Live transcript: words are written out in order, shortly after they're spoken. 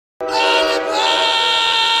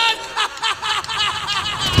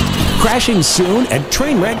Crashing soon at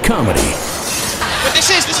Trainwreck Comedy. What this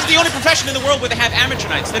is the only profession in the world where they have amateur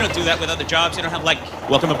nights. They don't do that with other jobs. They don't have, like,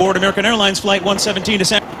 welcome aboard American Airlines Flight 117 to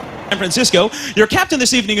San Francisco. Your captain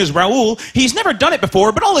this evening is Raul. He's never done it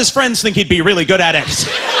before, but all his friends think he'd be really good at it. It's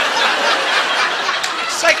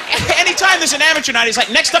like, anytime there's an amateur night, he's like,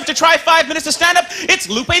 next up to try 5 minutes to stand up, it's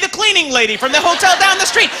Lupe the cleaning lady from the hotel down the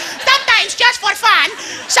street. Sometimes, just for fun,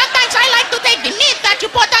 sometimes I like to take the mint that you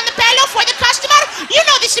put on the pillow for the customer. You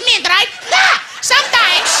know the mint, right?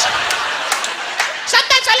 Sometimes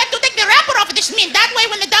I like to take the wrapper off of this mint. That way,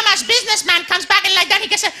 when the dumbass businessman comes back and like that, he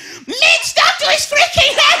can say, mint stuck to his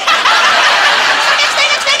freaking head. So next day,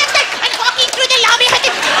 I'm walking through the lobby, I had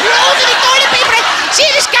to roll to the toilet paper and see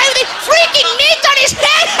this guy with a freaking mint on his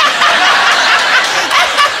head.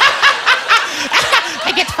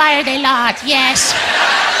 I get fired a lot, yes.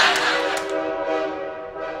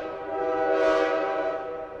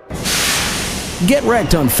 Get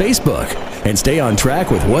wrecked on Facebook and stay on track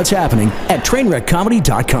with what's happening at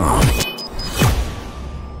trainwreckcomedy.com.